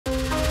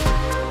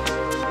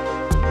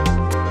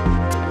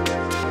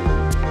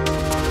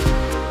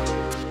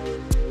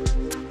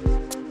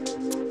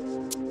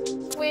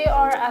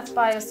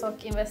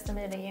BioStock investor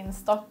meeting in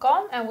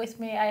Stockholm, and with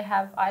me I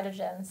have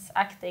Idogen's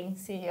acting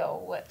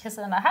CEO,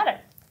 Christina.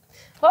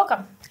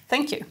 Welcome.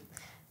 Thank you.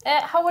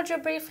 How would you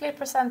briefly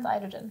present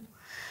Idogen?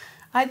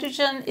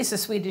 Idogen is a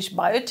Swedish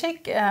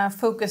biotech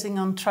focusing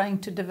on trying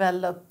to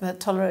develop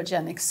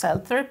tolerogenic cell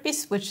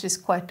therapies, which is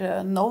quite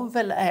a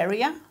novel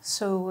area.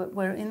 So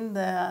we're in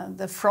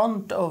the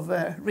front of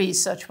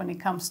research when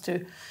it comes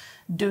to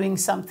doing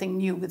something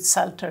new with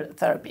cell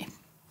therapy.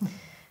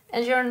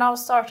 And you're now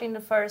starting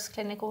the first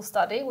clinical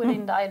study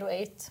within the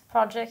IDO8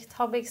 project.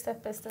 How big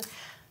step is this?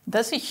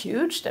 That's a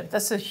huge step.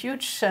 That's a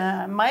huge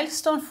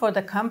milestone for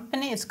the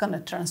company. It's going to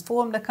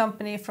transform the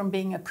company from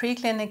being a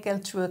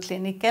preclinical to a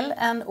clinical,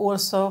 and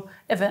also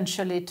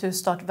eventually to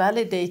start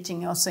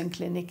validating also in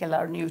clinical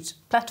our new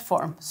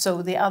platform.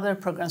 So the other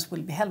programs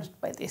will be helped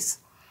by this.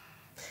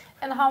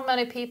 And how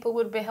many people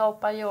would be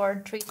helped by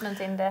your treatment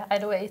in the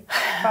IDO8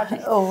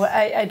 project?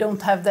 I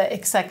don't have the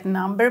exact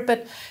number,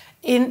 but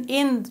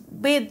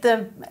with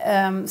the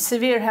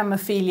severe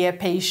hemophilia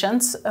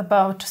patients,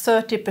 about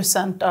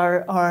 30%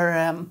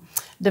 are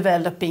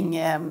developing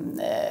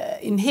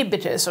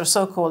inhibitors, or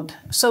so-called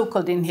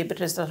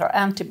inhibitors that are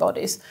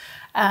antibodies.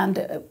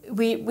 And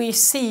we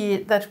see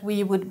that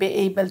we would be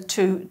able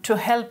to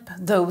help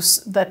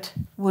those that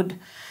would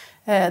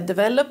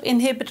develop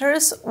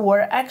inhibitors,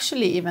 or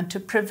actually even to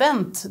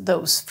prevent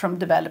those from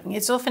developing.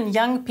 It's often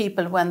young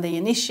people, when they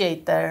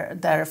initiate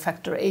their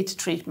factor VIII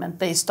treatment,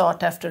 they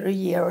start after a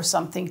year or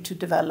something to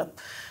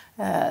develop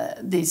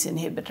these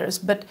inhibitors.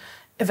 But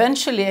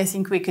eventually I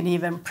think we can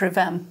even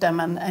prevent them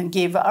and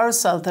give our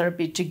cell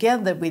therapy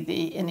together with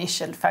the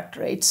initial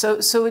factor VIII.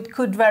 So it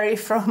could vary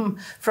from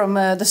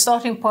the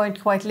starting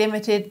point, quite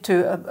limited,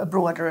 to a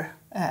broader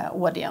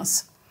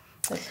audience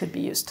that could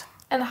be used.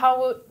 And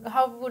how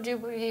would you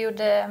view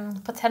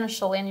the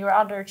potential in your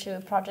other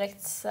two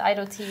projects,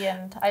 IDO-T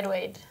and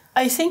IDO8?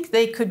 I think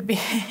they could be,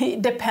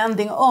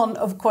 depending on,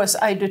 of course,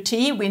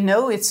 IDO-T. We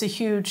know it's a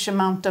huge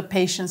amount of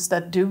patients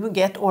that do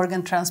get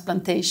organ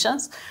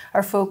transplantations.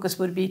 Our focus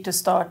would be to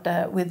start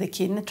with the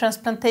kidney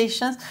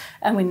transplantations,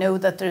 and we know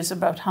that there's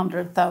about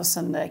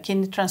 100,000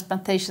 kidney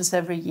transplantations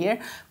every year.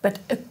 But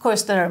of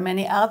course, there are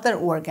many other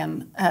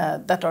organs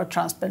that are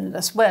transplanted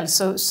as well.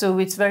 So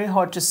it's very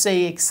hard to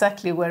say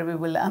exactly where we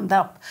will end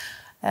up.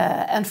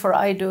 And for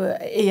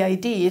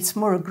AID, it's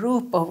more a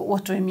group of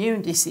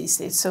autoimmune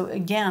diseases. So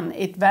again,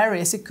 it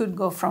varies. It could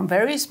go from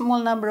very small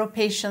number of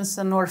patients,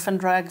 an orphan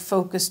drug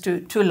focus,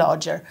 to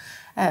larger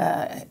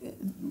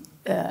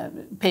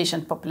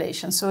patient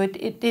population. So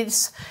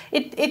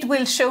it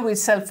will show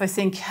itself, I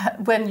think,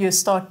 when you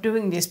start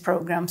doing these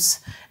programs,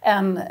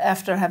 and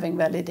after having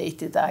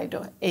validated the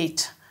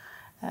IDO8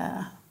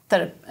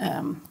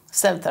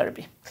 cell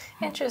therapy.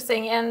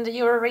 Interesting. And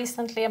you were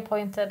recently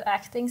appointed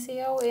acting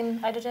CEO in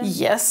Idogen?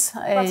 Yes.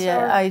 What's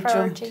your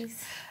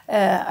priorities?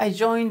 I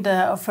joined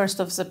 1st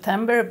of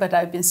September, but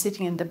I've been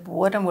sitting in the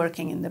board and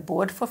working in the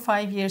board for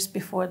 5 years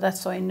before that,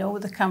 so I know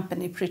the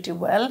company pretty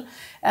well.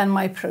 And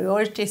my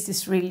priorities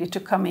is really to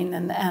come in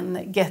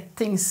and get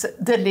things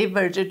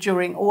delivered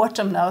during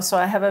autumn now. So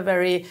I have a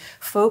very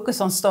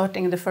focus on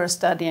starting the first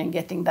study and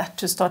getting that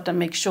to start, and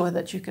make sure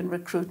that you can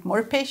recruit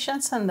more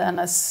patients. And then,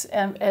 as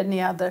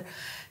any other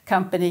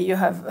company, you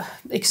have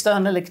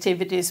external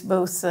activities,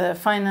 both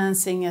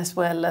financing as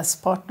well as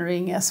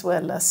partnering, as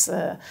well as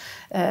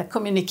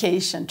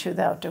communication to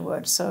the outer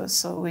world.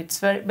 So it's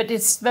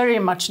very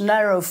much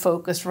narrow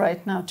focus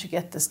right now to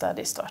get the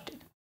study started.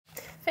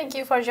 Thank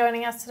you for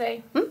joining us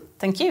today.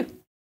 Thank you.